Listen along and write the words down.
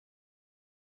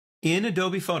In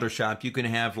Adobe Photoshop, you can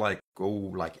have like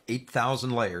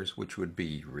 8,000 layers, which would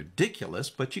be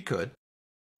ridiculous, but you could.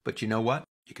 But you know what?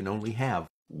 You can only have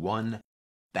one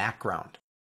background.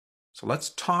 So let's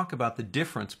talk about the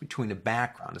difference between a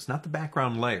background. It's not the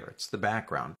background layer, it's the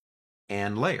background,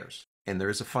 and layers. And there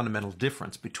is a fundamental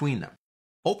difference between them.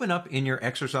 Open up in your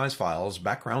exercise files,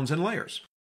 backgrounds and layers.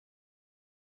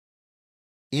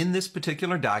 In this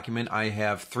particular document, I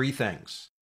have three things.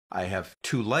 I have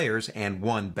 2 layers and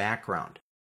 1 background.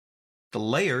 The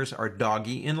layers are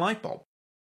doggy and lightbulb.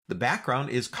 The background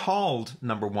is called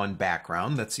number 1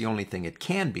 background. That's the only thing it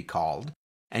can be called.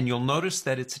 And you'll notice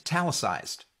that it's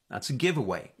italicized. That's a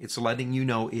giveaway. It's letting you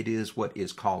know it is what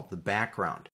is called the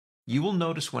background. You will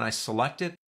notice when I select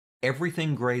it,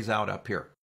 everything grays out up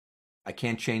here. I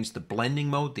can't change the blending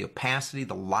mode, the opacity,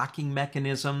 the locking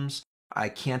mechanisms. I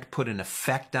can't put an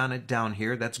effect on it down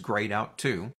here. That's grayed out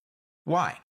too.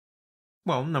 Why?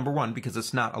 Well, number 1, because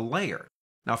it's not a layer.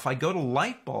 Now, if I go to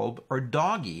light bulb or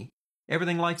doggy,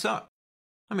 everything lights up.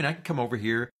 I mean, I can come over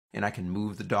here and I can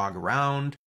move the dog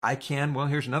around. Well,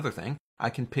 here's another thing.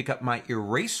 I can pick up my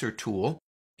eraser tool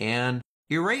and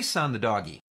erase on the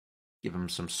doggy. Give him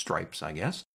some stripes, I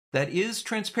guess. That is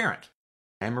transparent.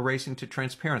 I'm erasing to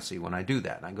transparency when I do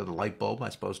that. I go to light bulb, I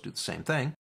suppose do the same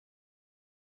thing.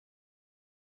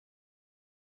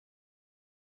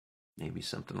 Maybe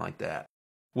something like that.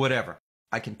 Whatever.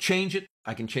 I can change it.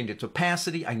 I can change its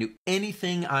opacity. I can do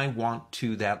anything I want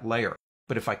to that layer.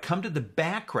 But if I come to the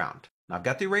background, I've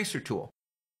got the eraser tool.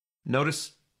 Notice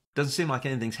it doesn't seem like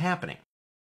anything's happening.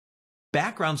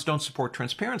 Backgrounds don't support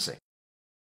transparency.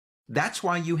 That's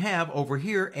why you have over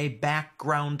here a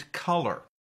background color.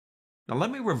 Now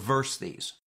let me reverse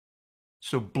these.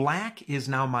 So black is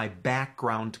now my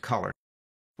background color.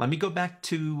 Let me go back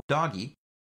to doggy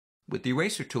with the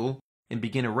eraser tool and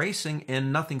begin erasing,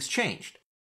 and nothing's changed.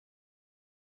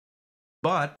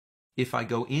 But if I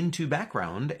go into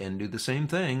background and do the same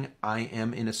thing, I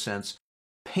am in a sense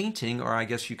painting, or I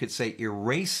guess you could say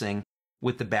erasing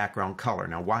with the background color.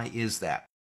 Now why is that?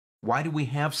 Why do we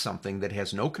have something that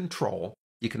has no control?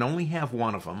 You can only have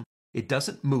one of them. It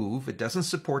doesn't move. It doesn't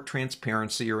support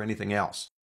transparency or anything else.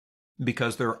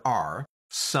 Because there are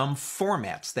some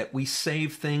formats that we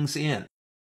save things in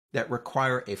that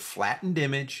require a flattened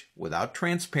image without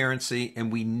transparency,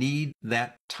 and we need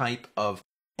that type of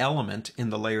element in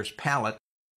the layers palette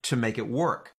to make it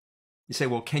work. You say,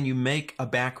 well, can you make a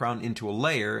background into a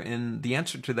layer? And the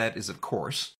answer to that is, of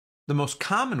course. The most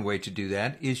common way to do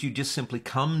that is you just simply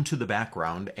come to the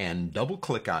background and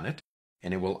double-click on it,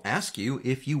 and it will ask you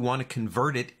if you want to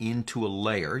convert it into a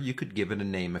layer. You could give it a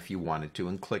name if you wanted to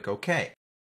and click OK.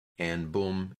 And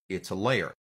boom, it's a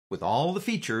layer with all the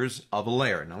features of a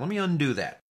layer. Now let me undo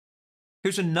that.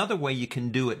 Here's another way you can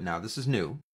do it now. This is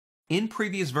new. In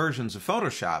previous versions of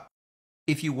Photoshop,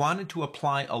 if you wanted to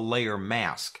apply a layer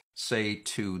mask, say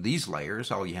to these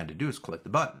layers, all you had to do is click the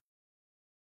button.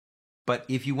 But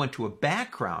if you went to a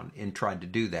background and tried to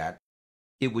do that,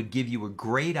 it would give you a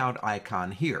grayed out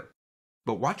icon here.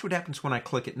 But watch what happens when I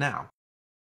click it now.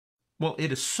 Well,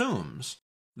 it assumes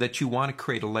that you want to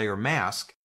create a layer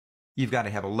mask. You've got to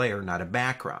have a layer, not a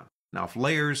background. Now, if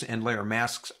layers and layer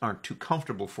masks aren't too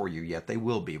comfortable for you yet, they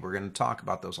will be. We're going to talk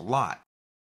about those a lot.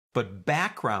 But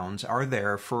backgrounds are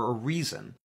there for a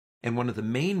reason. And one of the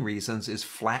main reasons is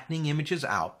flattening images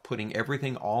out, putting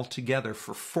everything all together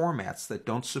for formats that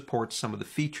don't support some of the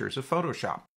features of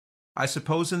Photoshop. I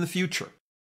suppose in the future,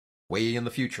 way in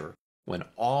the future, when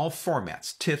all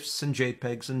formats, TIFFs and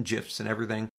JPEGs and GIFs and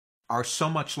everything, are so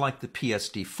much like the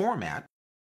PSD format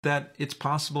that it's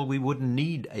possible we wouldn't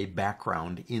need a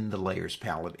background in the layers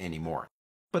palette anymore.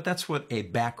 But that's what a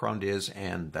background is,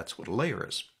 and that's what a layer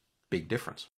is. Big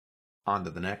difference. On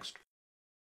to the next.